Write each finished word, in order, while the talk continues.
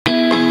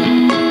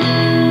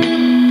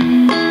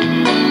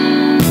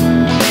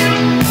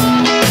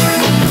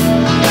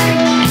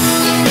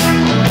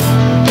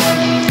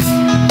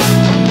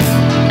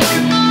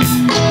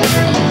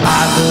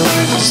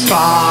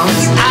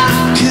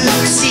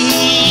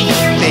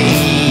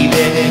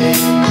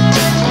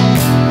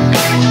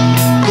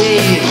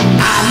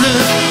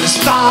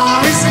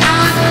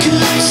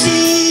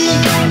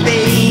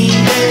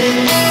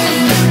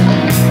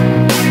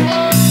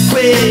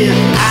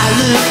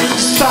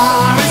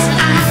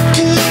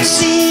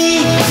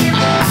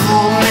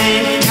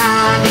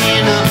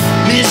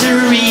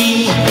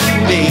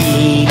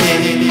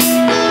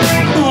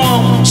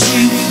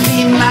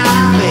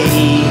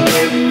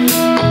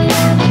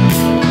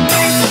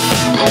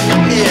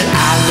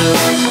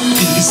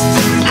east,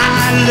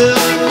 I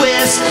look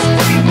west,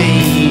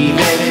 baby.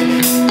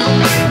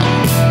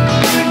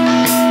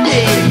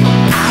 Yeah,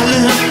 I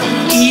look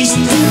east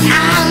and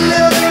I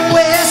look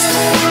west,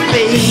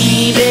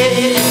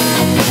 baby.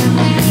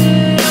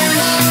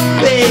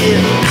 Well,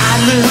 I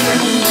look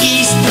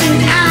east and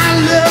I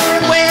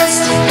look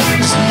west.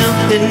 There's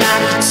nothing I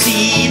can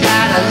see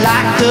that I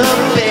like the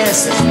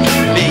best,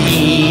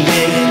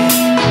 baby.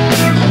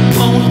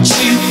 Won't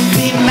you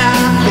be my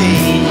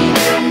baby?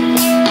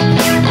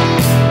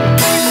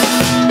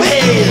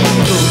 Well,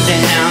 go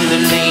down the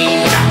lane,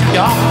 drop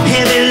your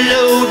heavy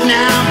load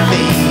now,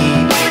 baby.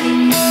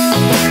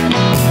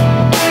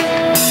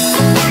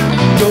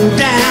 Go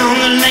down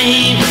the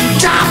lane,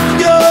 drop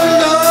your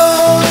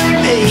load,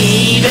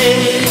 baby.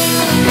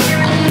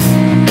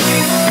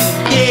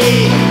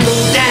 Yeah, go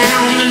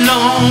down the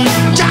lane,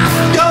 drop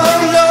your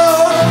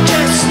load.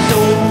 Just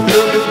don't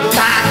look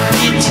like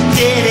it's a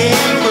dead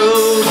end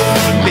road,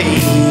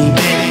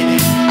 baby.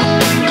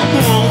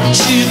 Won't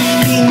you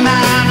be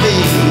my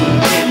baby?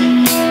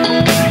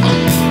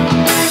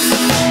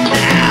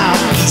 Now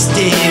east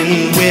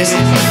and west,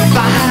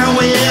 fire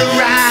will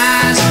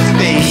rise,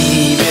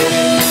 baby.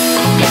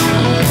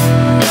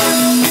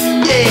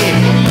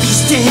 Yeah,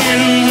 east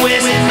and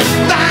west,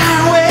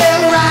 fire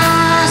will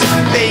rise,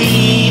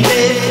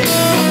 baby.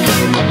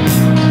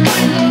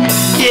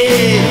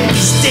 Yeah,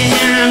 east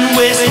and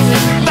west,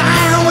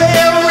 fire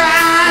will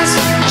rise.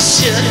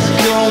 Shut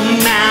your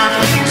mouth,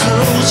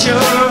 close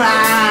your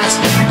eyes,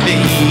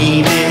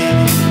 baby.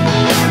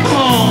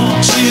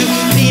 Won't you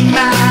be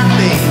my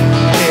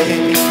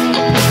baby?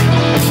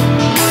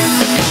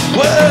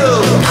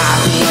 Whoa,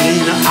 I've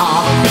been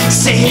off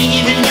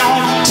saving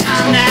your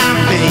time now,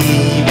 baby.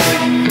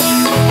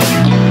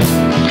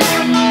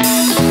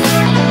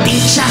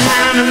 Ain't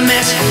trying to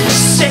mess,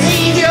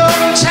 save your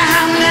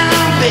time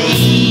now,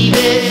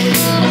 baby.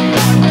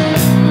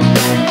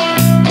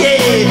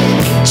 Yeah,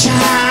 ain't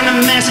trying to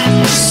mess,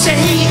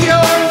 save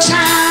your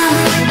time,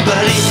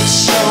 but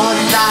it's your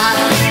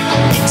life,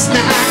 it's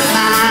not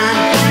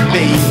mine,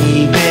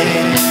 baby.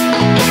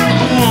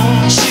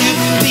 Won't you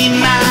be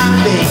my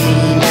baby?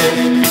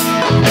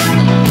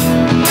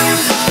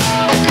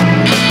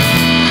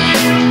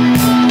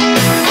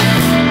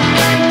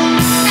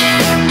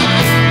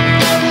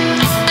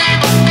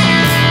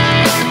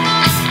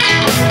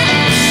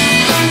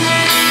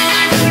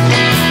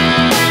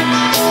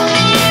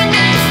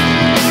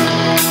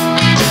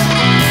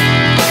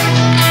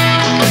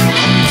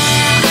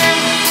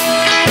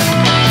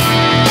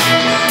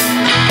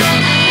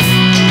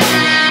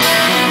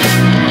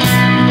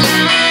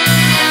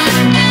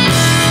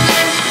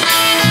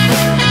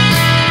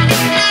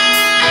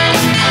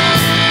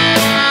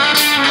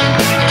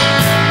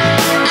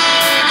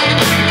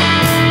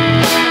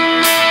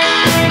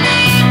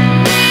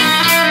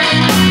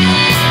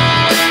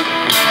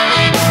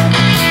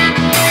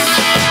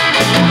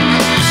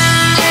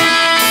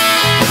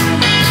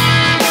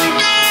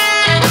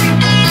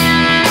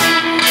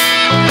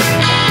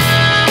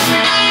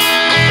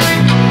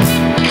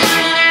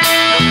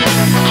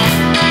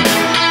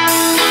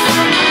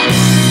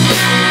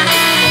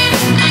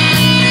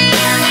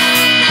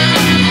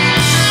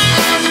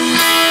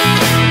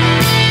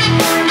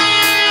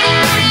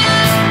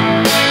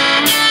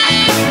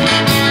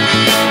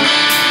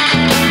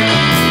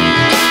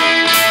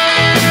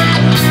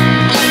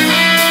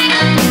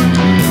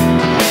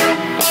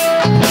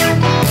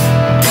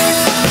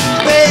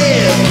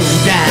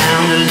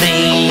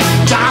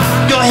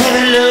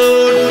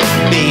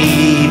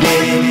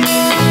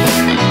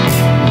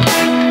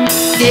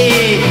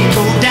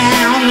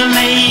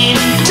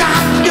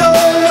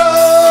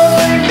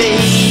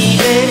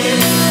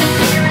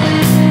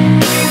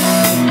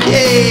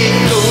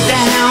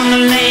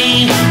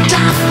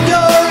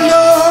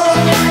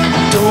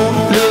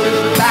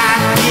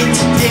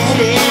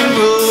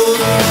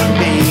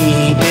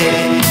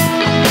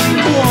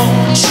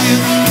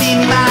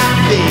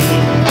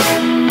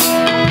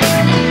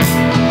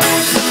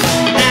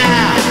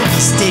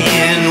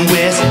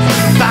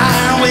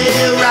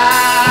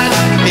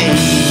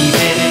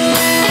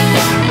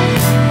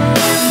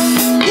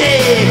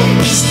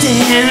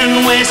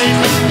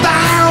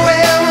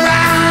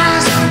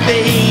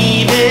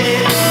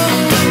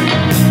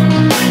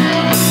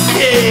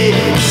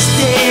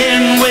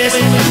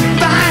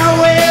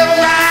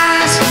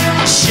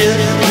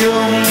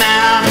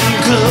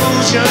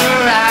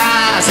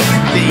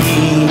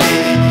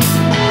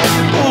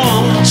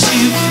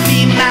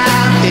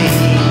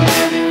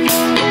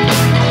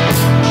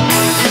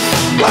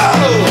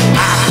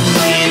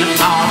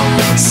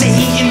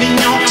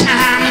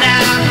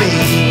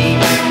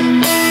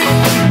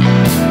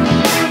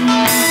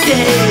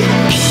 Yeah.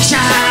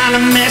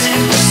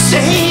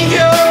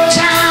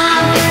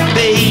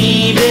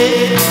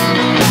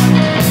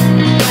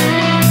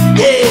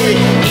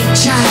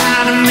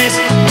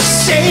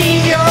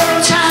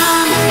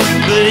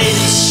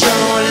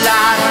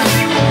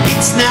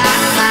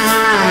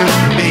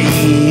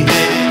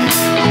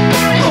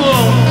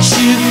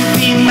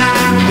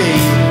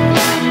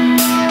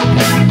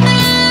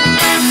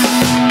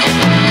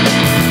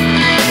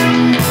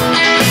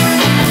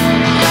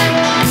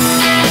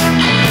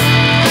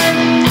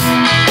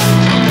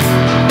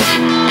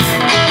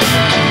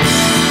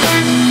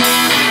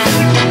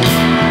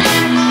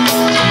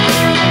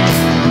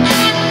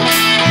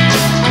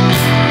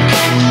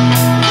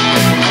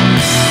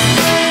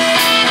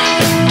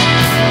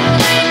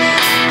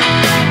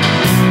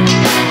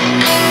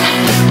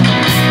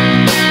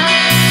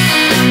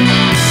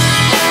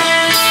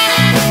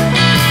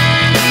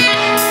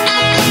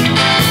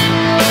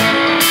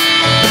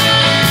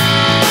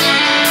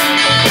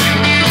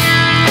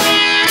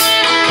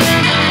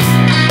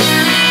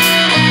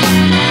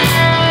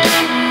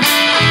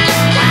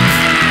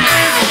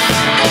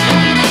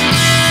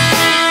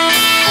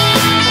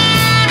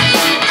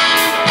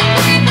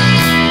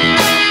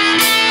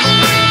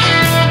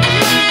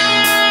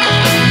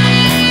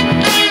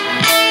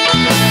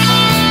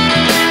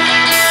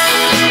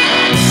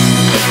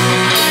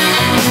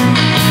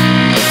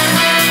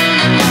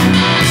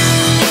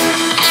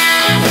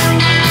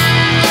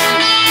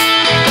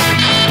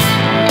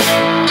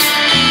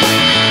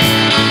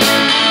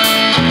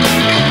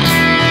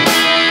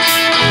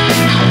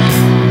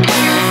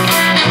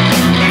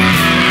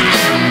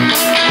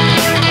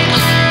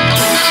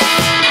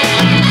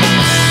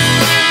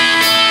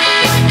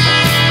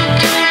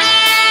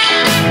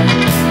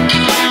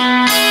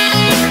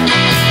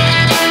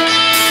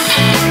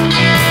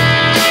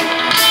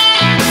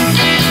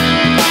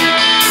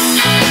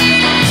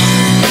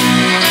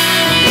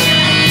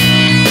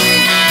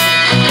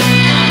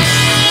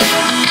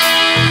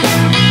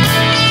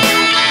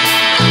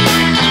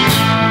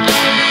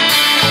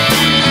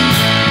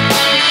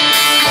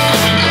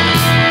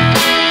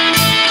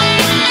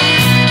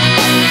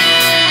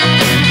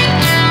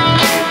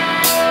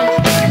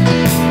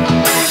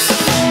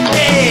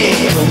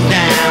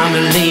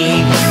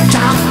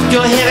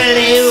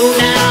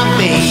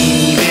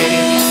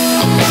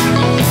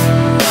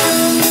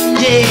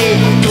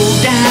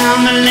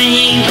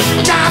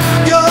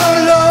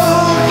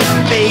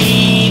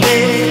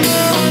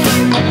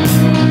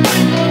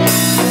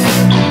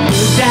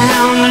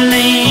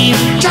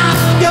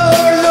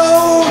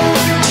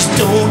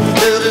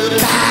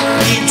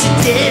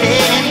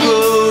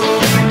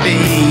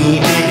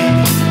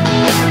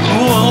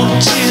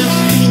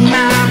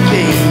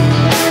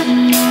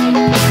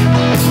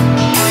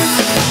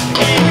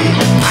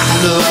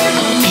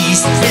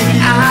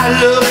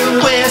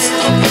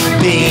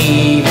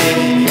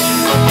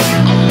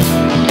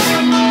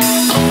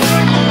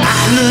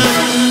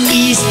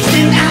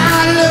 and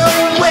I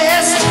look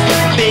west,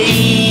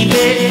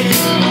 baby.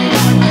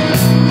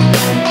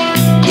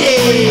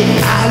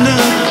 Yeah, I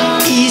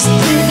look east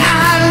and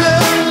I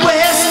look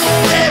west.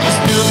 There was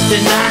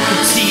nothing I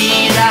could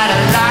see that I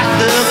liked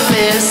the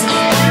best,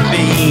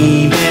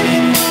 baby.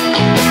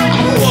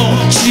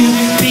 Won't you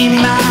be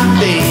my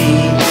baby?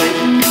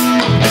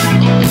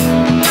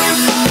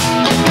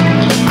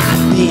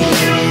 I've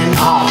been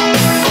off.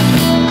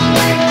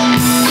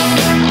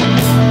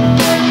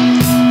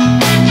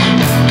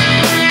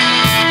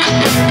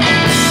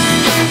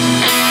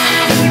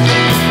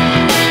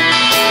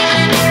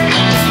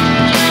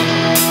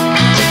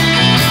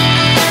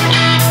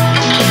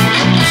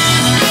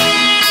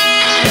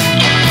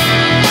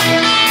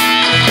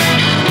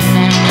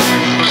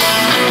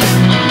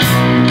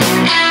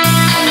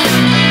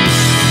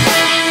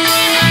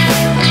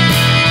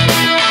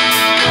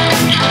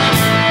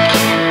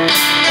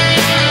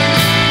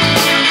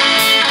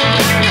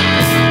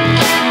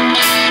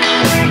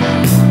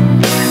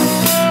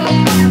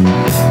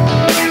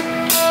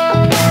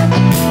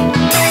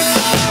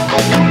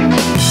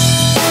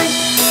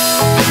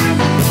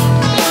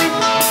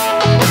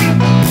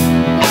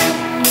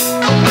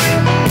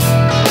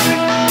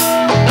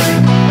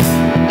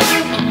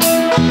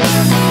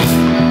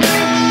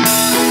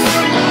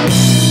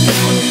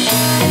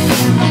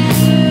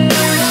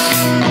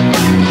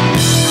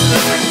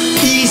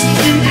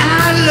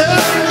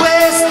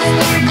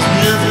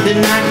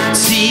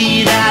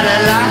 See that I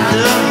like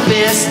the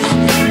best,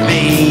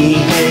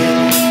 baby.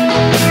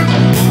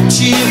 Won't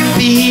you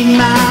be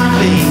my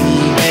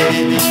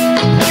baby?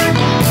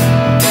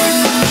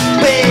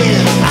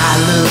 Well, I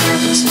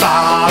look as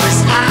far as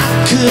I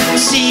could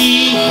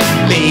see,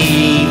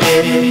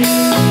 baby.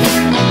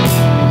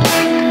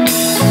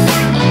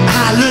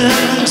 I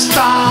look as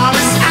far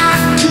as I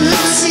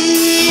could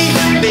see,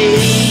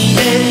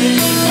 baby.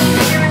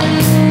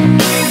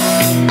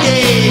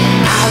 Yeah,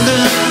 I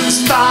look as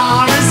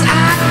far as I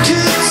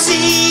could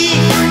see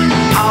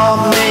all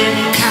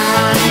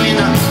mankind in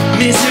a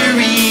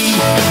misery,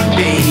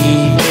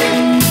 baby.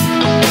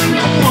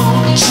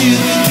 Won't you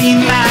be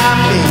my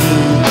baby?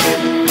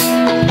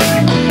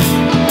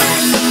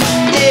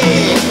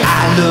 Yeah,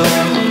 I look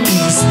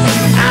east,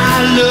 I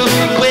look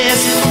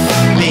west,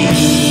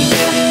 baby.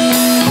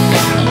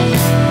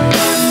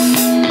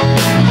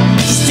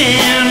 East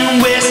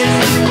and west,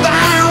 the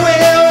fire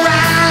will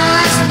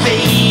rise,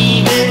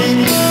 baby.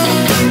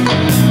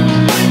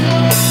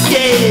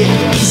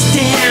 Yeah, east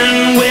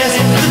and west,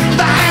 the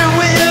fire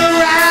will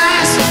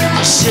rise.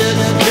 Shut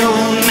your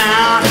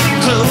mouth,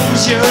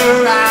 close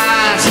your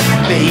eyes,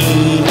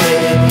 baby.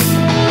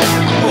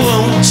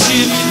 Won't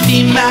you be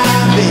my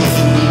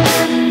baby?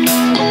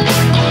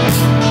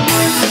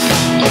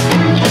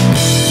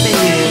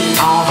 Baby,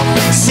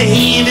 I'm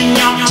saving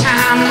your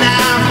time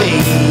now,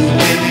 baby.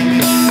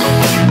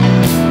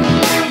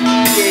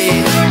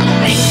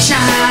 Yeah, ain't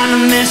trying to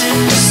mess,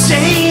 just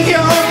save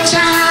your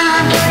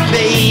time,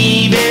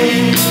 baby.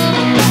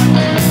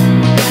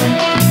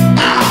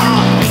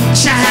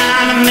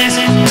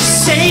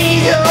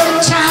 Save your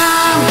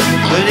time,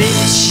 but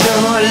it's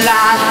your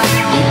life,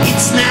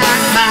 it's not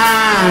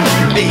mine,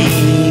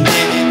 baby.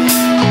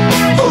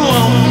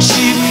 Won't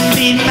you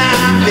be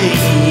my baby?